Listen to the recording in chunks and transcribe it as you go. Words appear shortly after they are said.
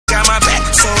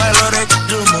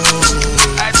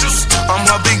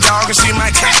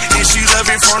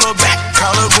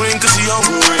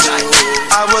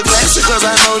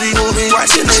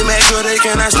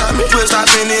couldn't stop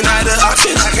any night of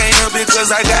option. I can't help it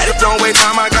cause I got it. Don't wait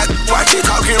time, I got watch it.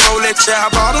 Talking Rolex, yeah, I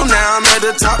bought them. Now I'm at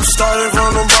the top, started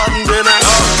from the bottom. Then I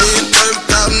getting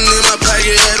 30,000 in my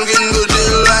pocket, and I'm getting good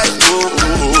deal like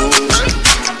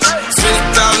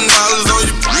 $50,000 on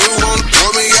you wanna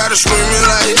throw me, gotta scream it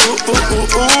like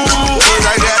cause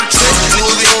I got a check,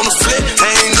 niggas on the flip, I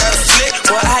ain't got a flip,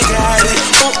 but I got it.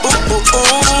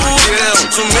 Yeah,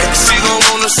 to make she gon'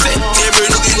 wanna sit, every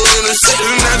nigga in the set,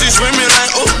 and now she screaming like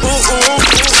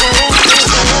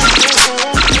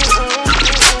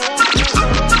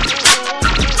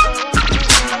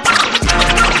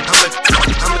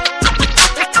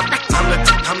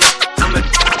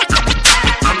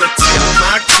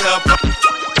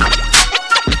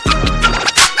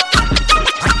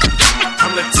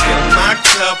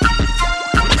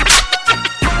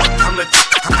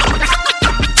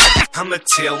I'ma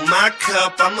tell my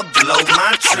cup, I'ma blow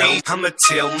my tree. I'ma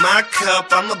tell my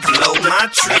cup, I'ma blow my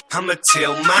tree. I'ma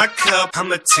tell my cup,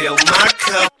 I'ma tell my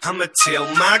cup, I'ma tell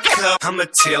my cup, I'ma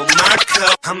tell my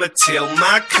cup, I'ma tell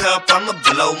my cup, I'ma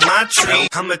blow my tree.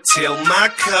 I'ma tell my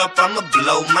cup, I'ma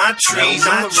blow my trees.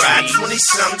 I'ma ride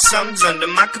 20-somethings under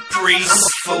my Caprice.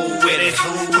 I'm a fool with it,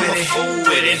 I'm a fool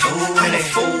with it, I'm a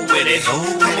fool with it,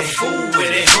 I'm a fool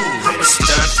with it. I'm a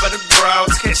stunt for the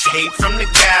bros, catch hate from the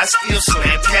guys, still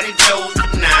slam caddy doors,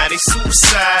 but nah, they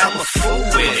suicide. I'm a fool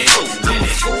with it, fool with it,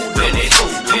 fool with it,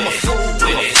 I'm a fool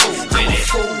with it, fool with it,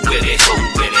 fool with it, fool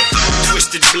with it.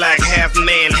 Twisted black, half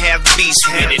man, half beast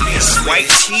with it.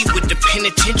 White tee with the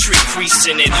penitentiary crease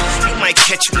in it. You might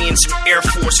catch me in some Air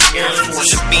Force Ones, and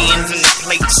the beans and the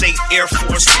plate say Air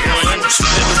Force One.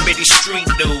 Little bitty street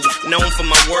dude, known for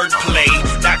my wordplay.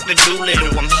 Dr.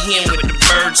 Doolittle, I'm him with the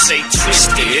birds say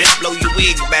twisted. Blow your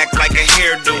wig back like a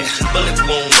hairdo. Bullet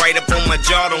wound right up on my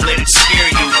jaw, don't let it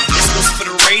scare you. This was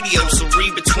for the radio, so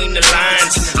read between the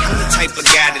lines. I'm the type of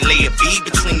guy to lay a bead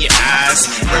between your eyes.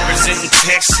 Representing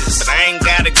Texas, but I ain't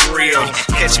got a grill.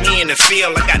 Catch me in the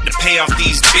field, I got to pay off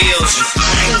these bills.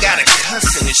 I ain't got a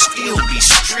cuss and it still be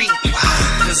street.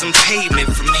 Cause I'm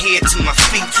pavement from head to my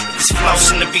feet. This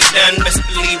flossing to be done, best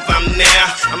believe I'm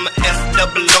now. I'm a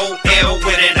F-O-O-L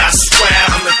with it, I swear.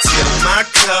 I'ma tilt my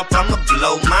cup, I'ma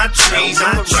blow my trees.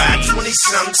 I'ma ride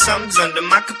 20-somethings under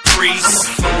my Caprice.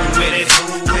 I'm a fool with it,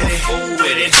 fool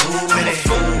with it, fool with it,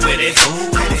 fool with it, fool with it, fool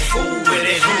with it, fool with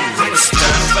it. I'm a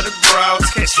stunt for the bros,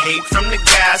 catch hate from the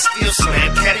guys, still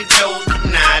slam caddy doors, but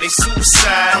nah, they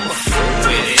suicide. I'm a fool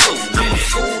with it, fool with it,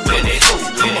 fool with it, fool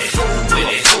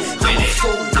with it, fool with it, fool with it,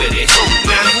 fool with it.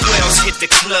 Now who else hit the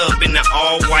club in the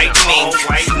all-white mink?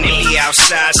 Nearly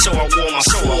outside, so I wore my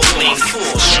full length.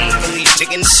 Really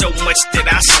digging so much that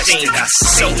I stink.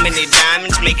 So many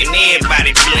diamonds making everybody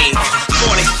blink.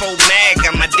 44 mag,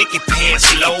 got my dicky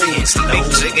pants low. Big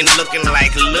jiggin' looking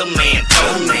like a little man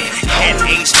though. Hat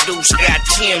H deuce, got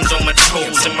Tim's on my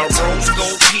toes, and my rose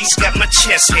gold piece got my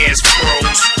chest hairs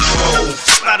froze. Whoa,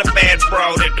 spot a bad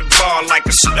broad at the bar like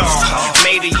a star.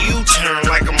 Made a U-turn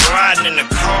like I'm riding in a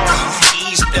car.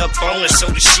 Eased up on her so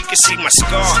that she could see my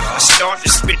scar. I start to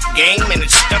spit game and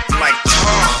it stuck like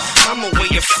tar. Mama,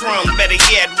 where you from? Better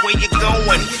yet, where you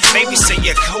going? Baby say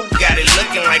your coat got it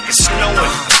looking like it's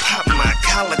snowing. Pop my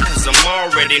collar cause I'm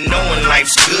already knowing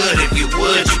life's good. If you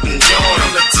would, you can join.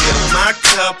 I'ma tilt my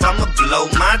cup, I'ma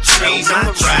blow my trees.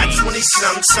 I'ma ride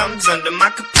 20-somethings under my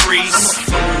Caprice.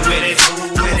 I'm a fool with it,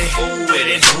 fool with it, fool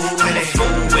with it,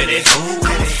 fool with it, fool with it, fool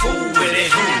with it, fool with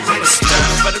it. I'm a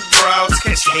stunt for the bros,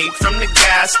 catch hate from the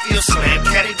guys, still slam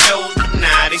caddy doors, but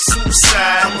nah, they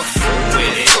suicide. I'm a fool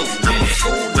with it, fool with it,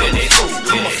 fool with it, fool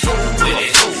with it, fool with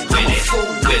it, fool with it, fool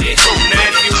with it. Now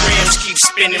if your rims keep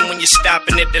spinning when you're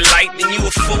stopping at the light, then you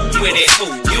a fool with it,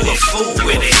 you a fool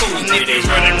with it. And if you're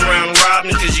running around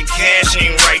robbing cause your cash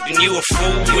ain't right, then you a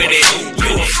fool with it,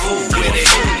 you a fool with it.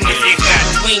 And if you got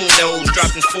windows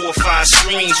dropping 4 or 5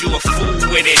 screens, you a fool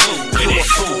with it, you a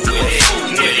fool with it.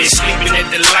 And if you're sleeping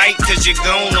at the light cause you're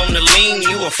gone on the lean,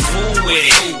 you a fool with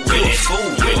it, you a fool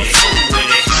with it, fool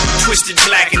with it. Twisted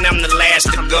black and I'm the last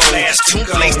to go. Two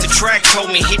place the track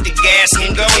told me hit the gas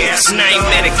and go. And I ain't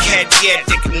met a cat yet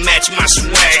that can match my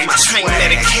swag. I ain't met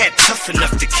a cat tough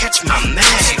enough to catch my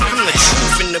mag. I'm the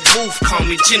truth in the booth, call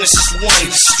me Genesis 1.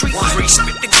 Street free,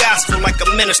 spit the gospel like a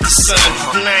minister's son.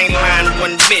 And I ain't lying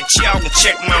one bitch, y'all can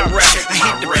check my rap. I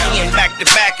hit the pen back to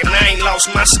back and I ain't lost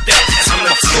my step.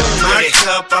 I'ma fill my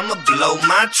cup, I'ma blow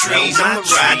my trees. I'ma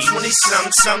ride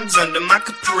 20-somethings under my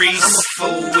Caprice. I'm a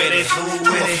fool with it, fool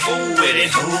with it, fool with it, fool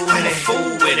with it,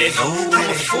 fool with it, fool with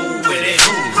it, fool with it.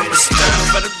 I'm a stunt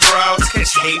for the bros,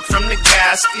 catch hate from the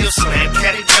guys, still slam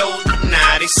caddy doors, but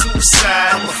nah, they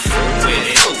suicide. I'm a fool with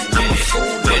it, fool with it,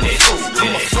 fool with it, fool with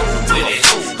it, fool with it,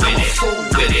 fool with it, fool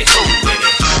with it, fool with it.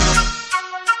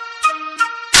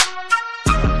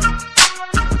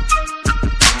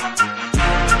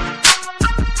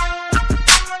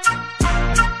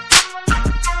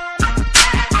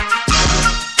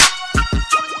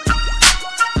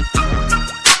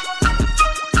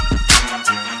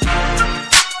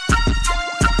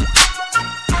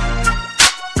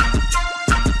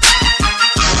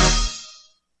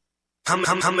 I'ma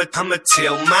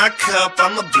till my cup,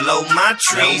 I'ma blow my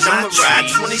trees. I'ma ride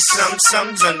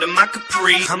 20-somethings under my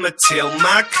Capri. I'ma till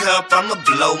my cup, I'ma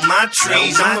blow my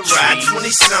trees. I'ma ride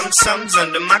 20-somethings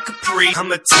under my Capri.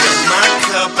 I'ma till my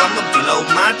cup, I'ma blow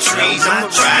my trees.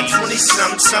 I'ma ride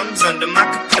 20-somethings under my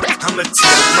Capri. I'ma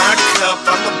till my cup,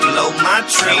 I'ma blow my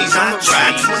trees. I'ma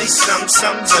ride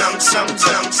 20-somethings.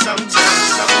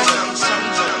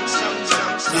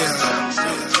 Yeah,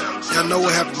 y'all know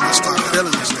what happened when I started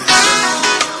feeling this thing.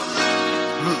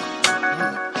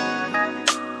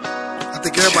 I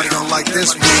think everybody gonna like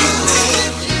this one.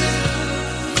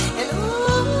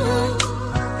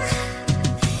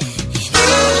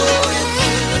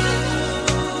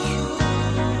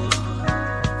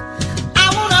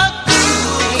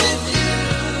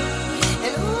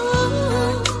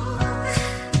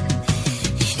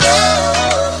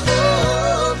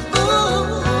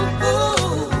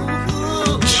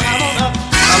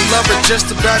 Just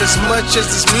about as much as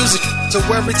this music. So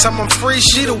every time I'm free,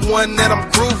 she the one that I'm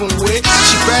grooving with.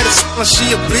 She bad as she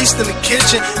a beast in the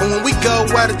kitchen. And when we go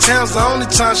out of town's the only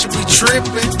time she be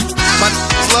tripping. My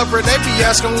love her, they be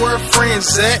asking where her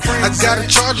friends at. I got a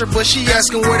charger, but she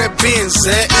asking where that Benz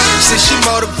at. Since she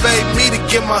motivate me to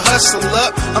get my hustle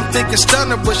up, I'm thinking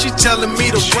stunner, but she telling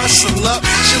me to rustle up.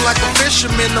 She like a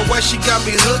fisherman, the way she got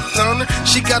me hooked on her.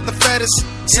 She got the fattest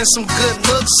and some good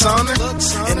looks on her.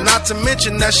 And not to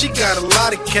mention that she got a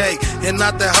lot of cake. And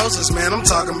not that hostess, man, I'm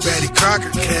talking Betty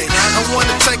Crocker cake. I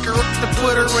wanna take her up to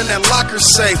put her in that locker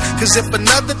safe. Cause if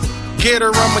another get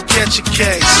her, I'ma catch a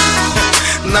case.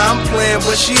 Nah, I'm playing,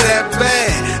 but she that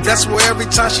bad. That's why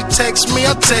every time she texts me,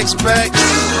 I text back.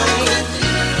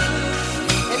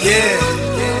 Yeah.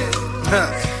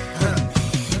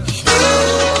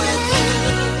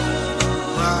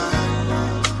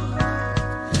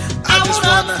 I just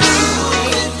wanna.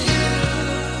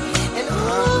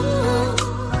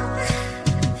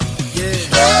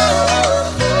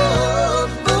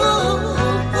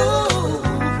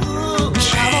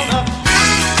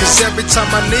 Every time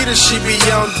I need her, she be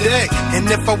on deck. And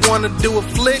if I wanna do a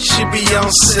flick, she be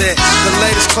on set. The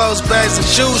latest clothes, bags, and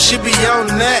shoes, she be on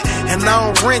that. And I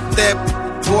don't rent that,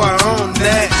 boy, I own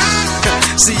that.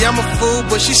 See, I'm a fool,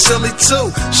 but she silly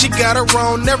too. She got her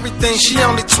own everything, she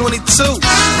only 22.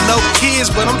 No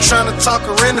kids, but I'm trying to talk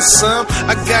her into some.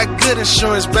 I got good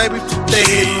insurance, baby, they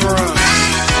hit and run.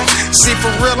 See,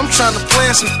 for real, I'm trying to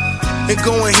plan some and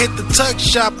go and hit the tuck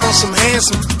shop on some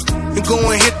handsome. And go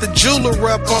and hit the jeweler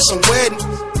up on some wedding.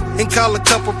 And call a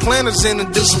couple planners in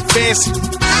and do some fancy.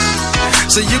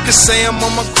 So you can say I'm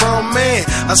on my grown man.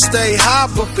 I stay high,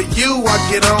 but for you I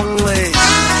get on land.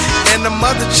 And them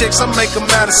other chicks, I make them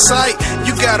out of sight.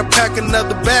 You gotta pack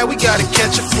another bag, we gotta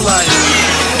catch a flight.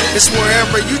 It's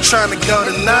wherever you trying to go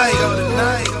tonight.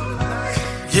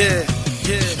 Yeah.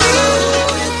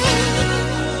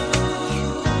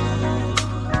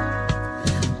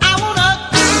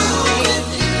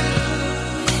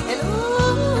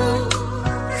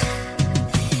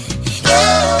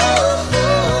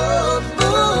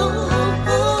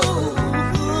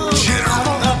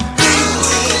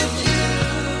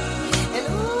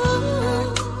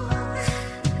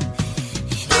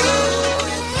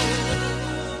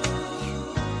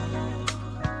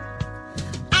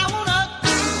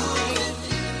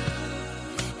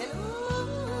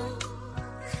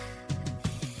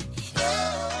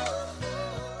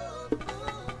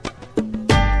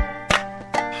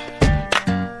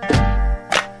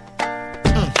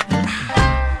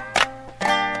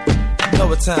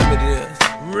 What time it is?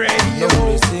 Radio. Know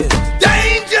what this is.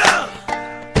 Danger!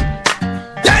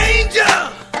 Danger!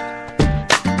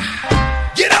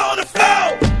 Get on the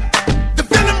floor! The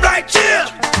feeling right here!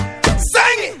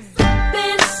 Sing it!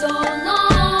 Been so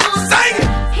long. Sing it!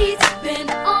 He's been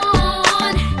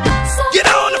on. So Get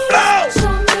on the floor!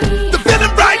 show me The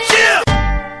feeling right here!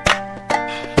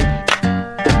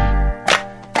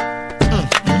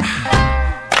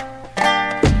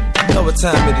 Know what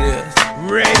time it is?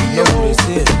 Radio. Know what this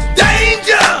is.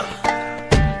 Danger!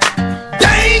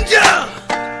 Danger!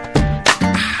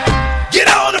 Get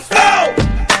on the floor!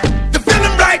 The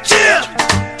feeling right here!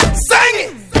 Sing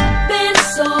it! been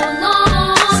so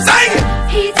long. Sing it!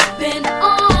 He's been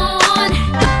on.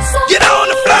 So Get on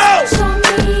the floor! show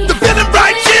me The feeling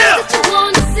right here! that you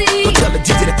wanna see. Don't tell the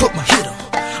DJ to put my hit on.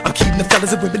 I'm keeping the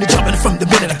fellas and women and jumping from the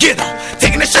minute I get on.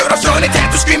 Taking the shirt off, showing their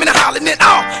tattoos, screaming and hollering and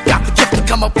all. Got the gift to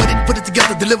come up with it, put it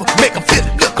together, deliver, make them feel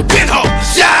it. Look, I've been home,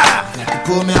 shy. Like they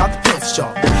pull me out the pencil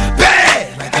sharp.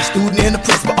 Bad, like a student in the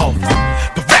principal office.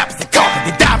 But rappers are golfing,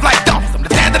 they dive like dolphins. I'm the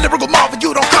dad, the lyrical marvel,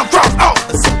 you don't come cross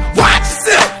office. Watch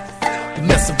yourself. You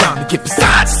mess around and get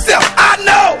beside yourself. I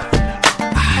know.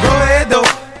 Go ahead though.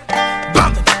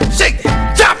 Bump it, shake it.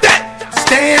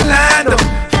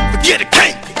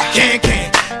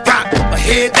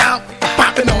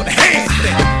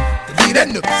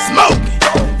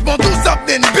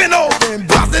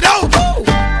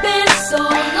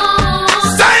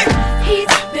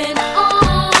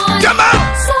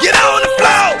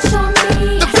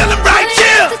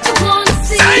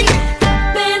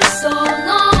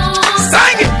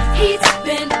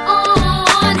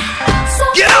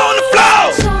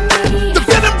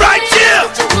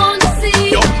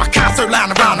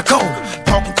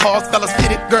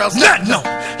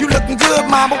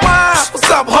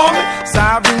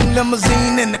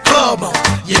 limousine and the club on.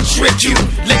 You trick you,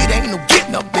 lady, ain't no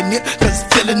getting up in here, cause it's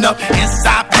filling up.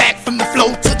 Inside packed from the floor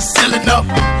to the ceiling up.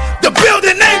 The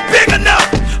building ain't big enough.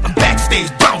 I'm backstage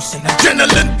bouncing,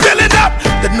 adrenaline building up.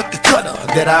 The nookie cutter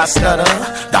that I stutter,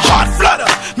 the heart flutter,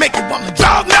 make you want to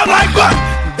jog now like butter.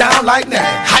 Down like that,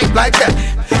 hype like that.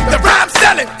 The rhyme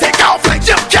selling, take off like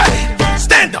Jim Kelly.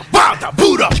 Stand up, wild up,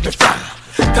 boot up, the fire.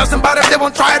 Tell somebody if they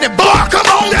won't try it, boy, come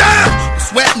on down. No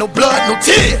sweat, no blood, no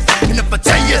tears. And if I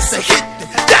tell you it's a hit,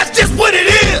 that's just what it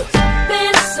is.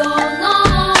 Been so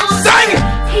long. Sing it.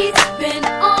 He's been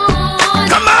on.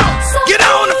 Come on, So get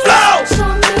on the floor.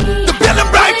 show me The feeling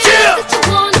right here. that you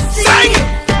wanna see. Sing it.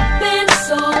 Been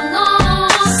so long.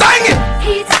 Sing it.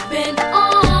 He's been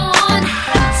on.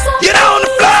 So Get on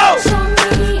the floor. show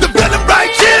me The feeling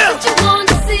right here. that you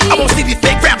wanna see. I won't see these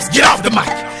fake rappers get off the mic.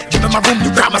 Give in my room,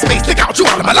 you grab my space, stick out you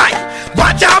all of my life.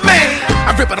 Watch out, man.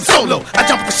 I rip it, I'm solo. I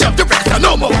jump off the shelf, the rest are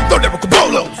no more. Throw lyrical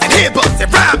bolos and headbutts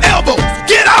and rhyme elbows.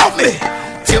 Get off me.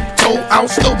 Tiptoe out,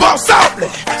 slow ball softly.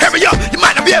 Hurry up, you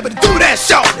might not be able to do that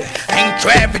shortly. Ain't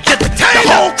traffic, get the tank.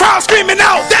 The whole crowd screaming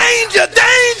out, danger,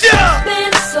 danger.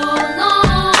 Been so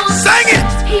long. Sing it.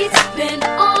 He's been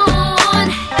on.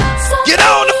 So Get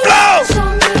on the floor. show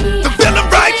me The feeling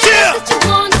right here. that you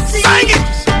wanna see. Sing it.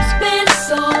 Been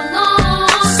so long.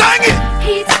 Sing it.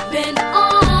 He's been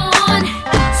on.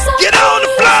 So Get on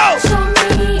the floor. show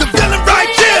me The feeling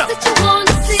right here. that you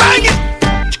wanna see. Sing it.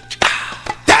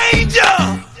 Danger.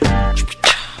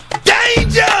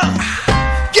 Danger.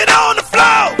 Get on the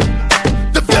floor.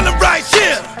 The feeling right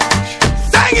here.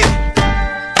 Sing it.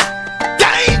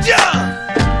 Danger.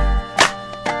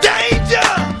 Danger.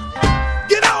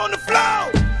 Get on the floor.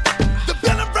 The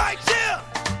feeling right here.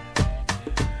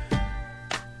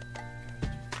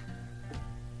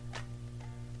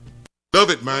 Love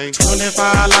it, man.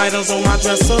 25 lighters on my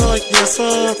dresser, yes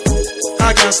sir.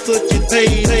 I got to get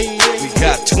paid. We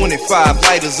got 25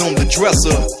 lighters on the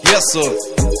dresser, yes sir.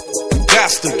 Got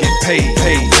to get paid.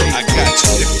 I got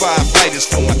 25 lighters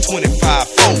for my 25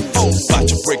 foes. About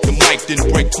to break the mic, then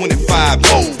break 25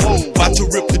 more. About to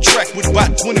rip the track with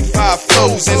about 25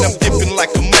 flows. And I'm dipping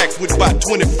like a Mac with about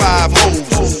 25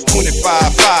 hoes.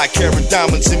 25 5-carat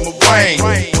diamonds in my ring.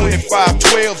 25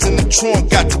 12s in the trunk,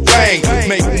 got the bang.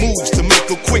 Make moves to make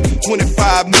a quick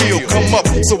 25 mil. Come up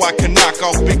so I can knock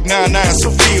off big 99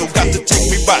 Seville. Got to take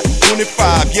me by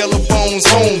 25 yellow bones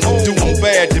home. Do them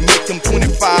bad to make them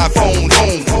 25 home.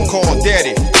 Call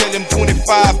daddy, tell him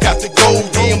 25 got to go.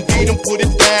 DMB them put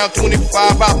it down,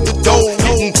 25 out the door.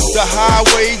 Hitting the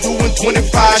highway, doing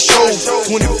 25 shows.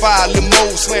 25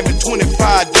 limos, slamming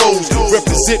 25 doors.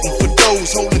 Representing for those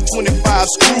holding 25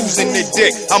 screws in their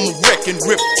deck. I'm a wreck and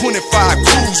rip 25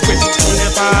 crews with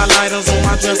 25 lighters on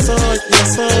my dresser, yes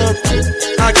sir.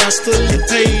 I got to get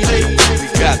paid. We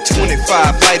got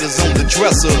 25 lighters on the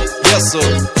dresser, yes sir.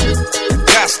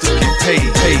 Got to get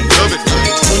paid. Love it, man.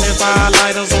 25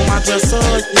 lighters on my dresser,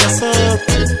 yes sir.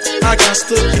 I got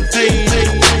to get paid.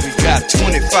 We got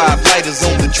 25 lighters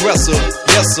on the dresser,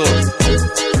 yes sir.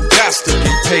 Got to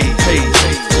get paid.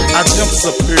 I jumps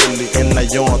up early and I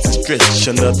yawn to stretch.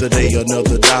 Another day,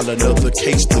 another dollar, another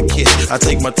case to catch. I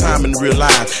take my time and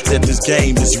realize that this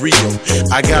game is real.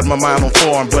 I got my mind on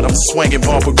form, but I'm swinging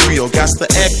bumper grill. Got to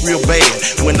act real bad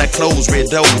when I close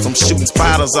red doors. I'm shooting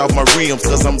spiders off my rims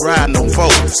cause I'm riding on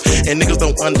foes. And niggas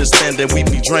don't understand that we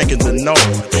be drinking the Nord.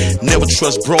 Never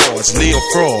trust broads, live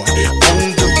fraud. On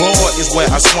the board is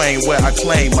where I swing, where I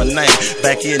claim my name.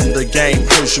 Back in the game,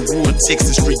 Hershey Wood,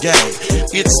 Texas free game.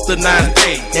 It's the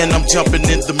 9-8 and I'm jumping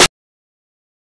in the